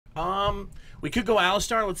We could go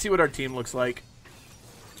Alistar. Let's see what our team looks like.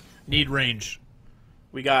 Need range.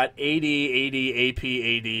 We got AD, AP,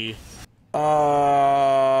 AD.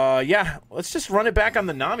 Yeah. Let's just run it back on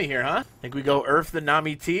the Nami here, huh? I think we go Earth the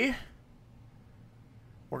Nami T.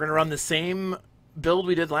 We're going to run the same build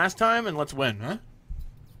we did last time, and let's win, huh?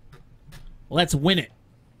 Let's win it.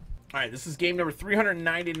 All right, this is game number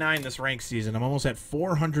 399 this ranked season. I'm almost at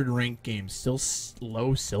 400 ranked games. Still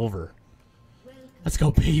low silver. Let's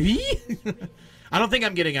go, baby. I don't think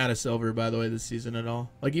I'm getting out of silver, by the way, this season at all.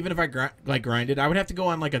 Like, even if I grinded, I would have to go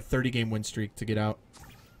on, like, a 30-game win streak to get out.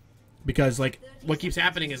 Because, like, what keeps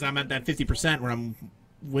happening is I'm at that 50% where I'm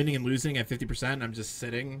winning and losing at 50%. I'm just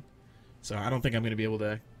sitting. So I don't think I'm going to be able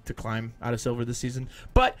to climb out of silver this season.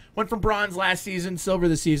 But went from bronze last season, silver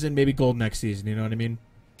this season, maybe gold next season. You know what I mean?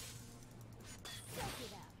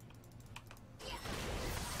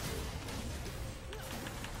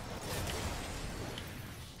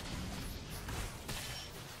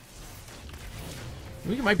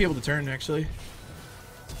 We might be able to turn, actually.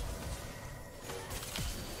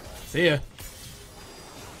 See ya.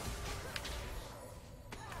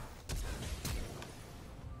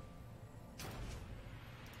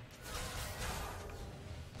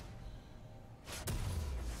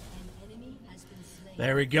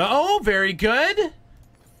 There we go. Very good.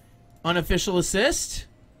 Unofficial assist.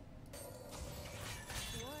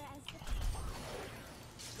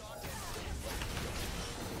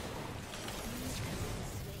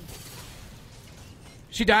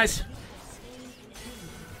 She dies.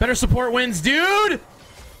 Better support wins, dude.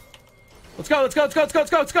 Let's go, let's go, let's go, let's go,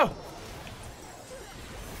 let's go, let's go.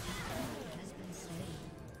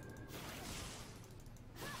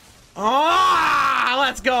 Ah,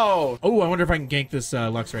 let's go. Oh, I wonder if I can gank this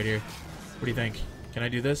Lux right here. What do you think? Can I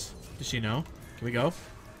do this? Does she know? Can we go?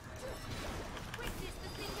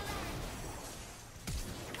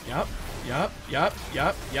 Yup, yup, yup,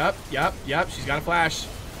 yup, yup, yup, yup. She's got a flash.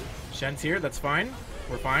 Shen's here. That's fine.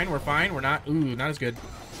 We're fine. We're fine. We're not. Ooh, not as good.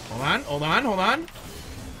 Hold on. Hold on. Hold on.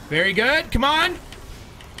 Very good. Come on.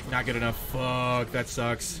 Not good enough. Fuck. That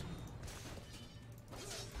sucks.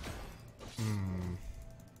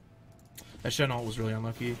 That Shen ult was really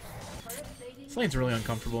unlucky. This lane's really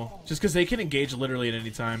uncomfortable. Just because they can engage literally at any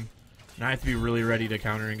time. And I have to be really ready to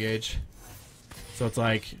counter engage. So it's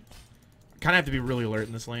like, I kind of have to be really alert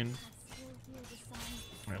in this lane.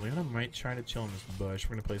 Alright, Leona might try to chill in this bush.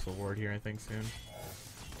 We're going to place a ward here, I think, soon.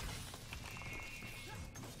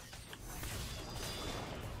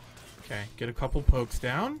 Okay, get a couple pokes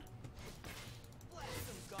down.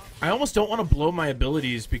 I almost don't want to blow my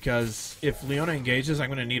abilities because if Leona engages, I'm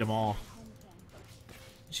going to need them all.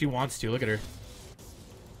 She wants to. Look at her.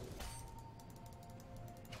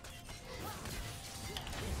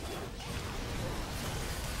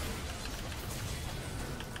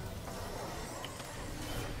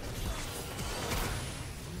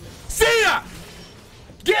 See ya!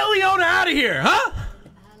 Get Leona out of here, huh?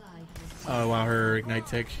 Oh, wow, her ignite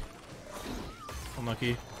tick.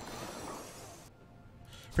 Unlucky.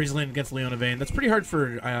 Freeze lane against Leona Vayne. That's pretty hard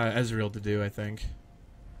for Ezreal to do, I think.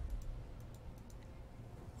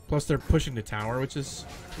 Plus, they're pushing the tower, which is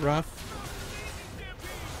rough.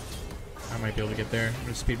 I might be able to get there. I'm going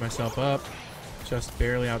to speed myself up. Just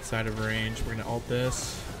barely outside of range. We're going to ult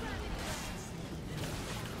this.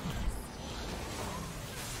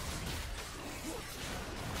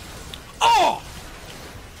 Oh!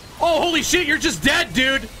 Oh, holy shit, you're just dead,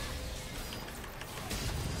 dude!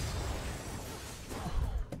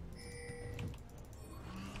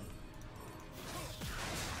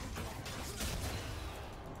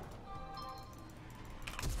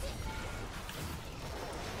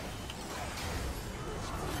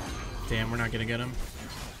 Damn, we're not gonna get him.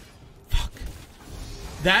 Fuck.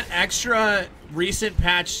 That extra recent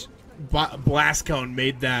patch blast cone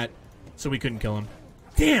made that so we couldn't kill him.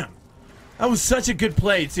 Damn! That was such a good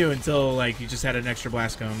play too until like he just had an extra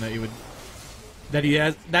blast cone that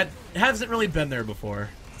that hasn't really been there before.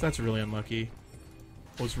 So that's really unlucky.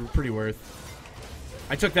 It was pretty worth.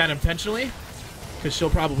 I took that intentionally because she'll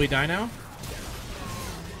probably die now.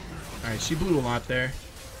 Alright, she blew a lot there.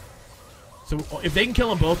 So if they can kill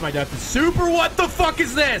them both, my death is super. What the fuck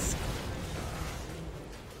is this?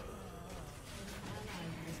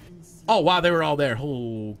 Oh, wow, they were all there.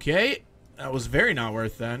 Okay. That was very not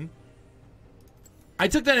worth then. I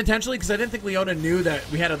took that intentionally because I didn't think Leona knew that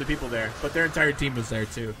we had other people there. But their entire team was there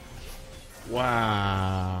too.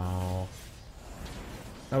 Wow.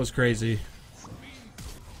 That was crazy.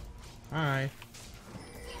 Hi.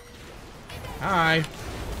 Hi.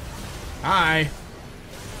 Hi.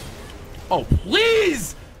 Oh,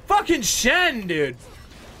 please! Fucking Shen, dude!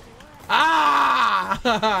 Ah!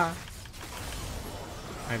 I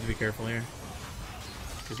have to be careful here.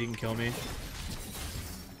 Because he can kill me.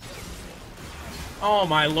 Oh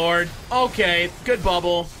my lord. Okay, good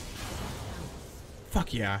bubble.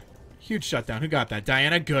 Fuck yeah. Huge shutdown. Who got that?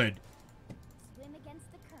 Diana? Good.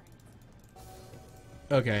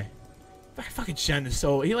 Okay. Fucking Shen is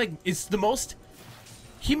so... He, like, is the most...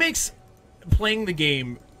 He makes playing the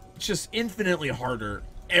game just infinitely harder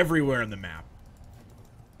everywhere on the map.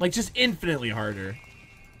 Like, just infinitely harder.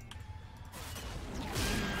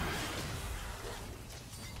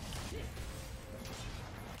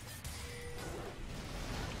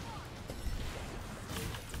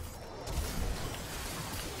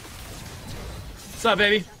 What's up,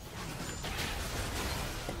 baby?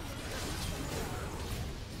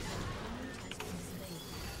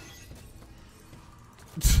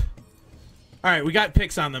 Alright, we got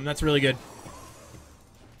picks on them. That's really good.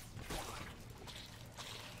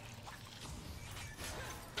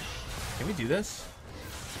 Can we do this?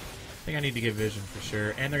 I think I need to get vision for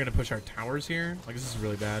sure. And they're going to push our towers here. Like, this is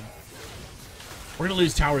really bad. We're going to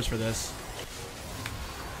lose towers for this.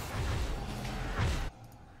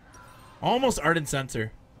 Almost Ardent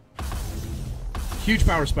Sensor. Huge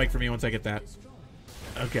power spike for me once I get that.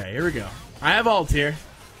 Okay, here we go. I have ult here.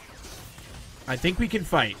 I think we can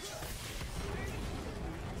fight.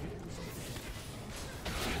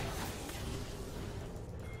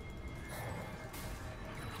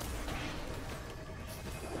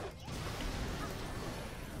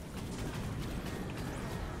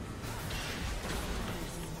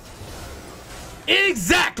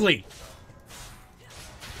 Exactly!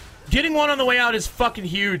 Getting one on the way out is fucking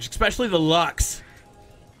huge, especially the Lux.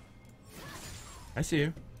 I see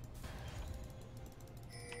you.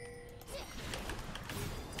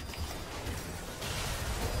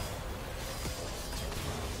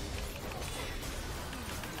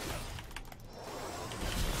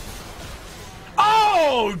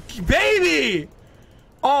 Oh, baby!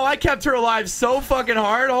 Oh, I kept her alive so fucking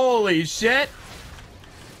hard. Holy shit.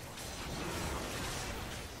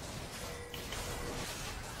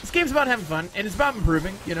 This game's about having fun, and it's about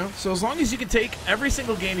improving, you know? So as long as you can take every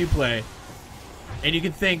single game you play, and you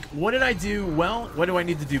can think, what did I do well? What do I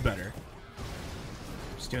need to do better?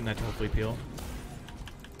 Just doing that to hopefully peel.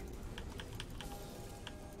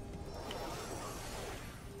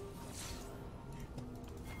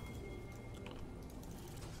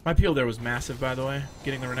 My peel there was massive, by the way.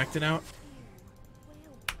 Getting the Renekton out.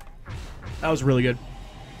 That was really good.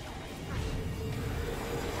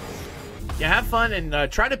 Yeah, have fun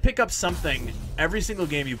and try to pick up something every single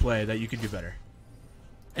game you play that you can do better.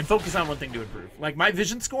 And focus on one thing to improve. Like, my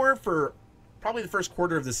vision score for probably the first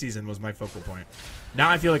quarter of the season was my focal point. Now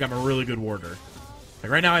I feel like I'm a really good warder.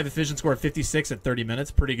 Like, right now I have a vision score of 56 at 30 minutes.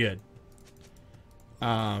 Pretty good.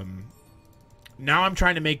 Now I'm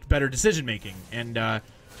trying to make better decision making. And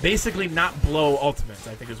basically not blow ultimates,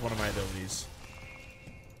 I think, is one of my abilities.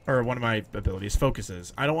 Or one of my abilities.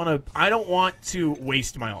 Focuses. I don't want to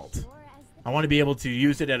waste my ult. I want to be able to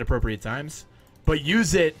use it at appropriate times, but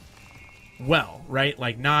use it well, right?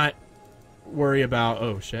 Like, not worry about,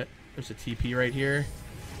 oh shit, there's a TP right here.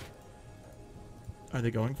 Are they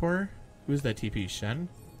going for her? Who's that TP? Shen?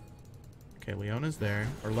 Okay, Leona's there,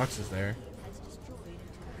 or Lux is there.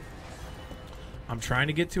 I'm trying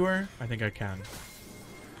to get to her. I think I can.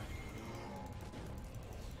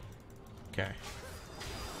 Okay.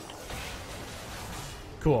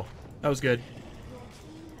 Cool. That was good.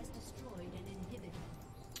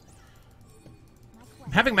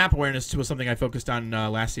 Having map awareness was something I focused on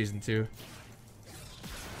last season too.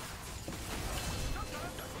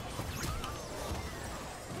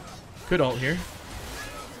 Good ult here.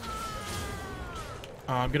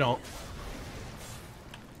 I'm gonna ult.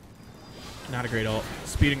 Not a great ult.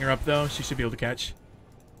 Speeding her up though. She should be able to catch.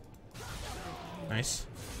 Nice.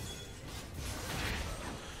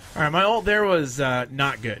 Alright, my ult there was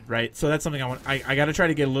not good, right? So that's something I gotta try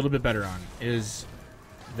to get a little bit better on, is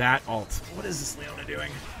that ult. What is this Leona doing?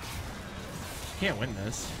 She can't win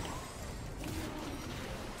this.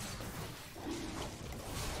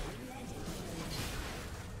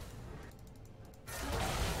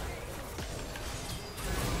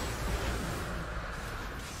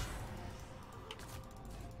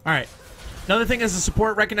 Alright. Another thing is the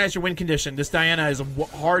support, recognize your win condition. This Diana is a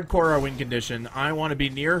hardcore win condition. I want to be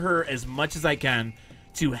near her as much as I can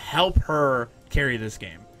to help her carry this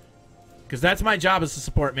game. Because that's my job as a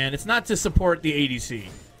support, man. It's not to support the ADC.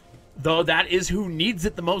 Though that is who needs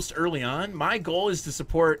it the most early on. My goal is to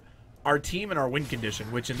support our team and our win condition,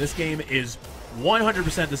 which in this game is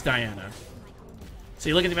 100% this Diana. So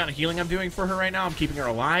you look at the amount of healing I'm doing for her right now. I'm keeping her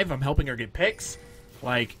alive. I'm helping her get picks.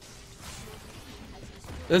 Like,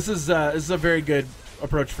 This is a very good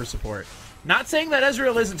approach for support. Not saying that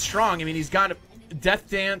Ezreal isn't strong. I mean, he's got Death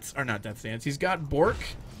Dance, or not Death Dance. He's got Bork.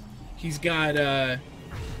 He's got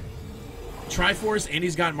Triforce, and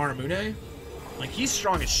he's got Maramune. Like, he's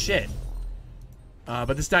strong as shit.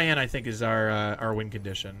 But this Diana, I think, is our win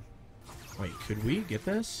condition. Wait, could we get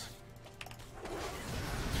this?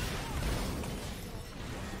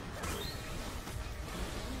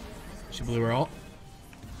 She blew her ult.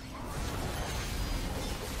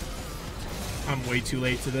 I'm way too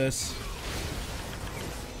late to this.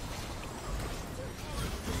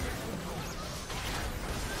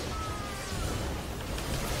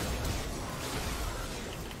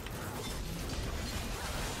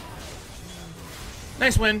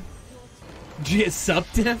 Nice win. G is sub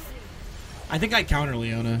diff. I think I counter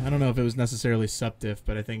Leona. I don't know if it was necessarily sub diff,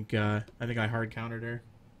 but I think I hard countered her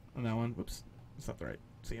on that one. Whoops, that's not the right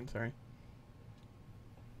scene. Sorry.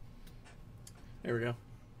 There we go.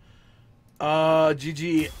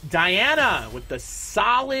 GG Diana with the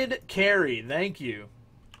solid carry. Thank you.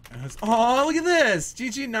 Oh, look at this.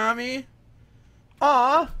 GG Nami.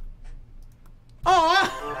 Aw.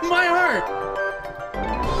 Aw, my heart.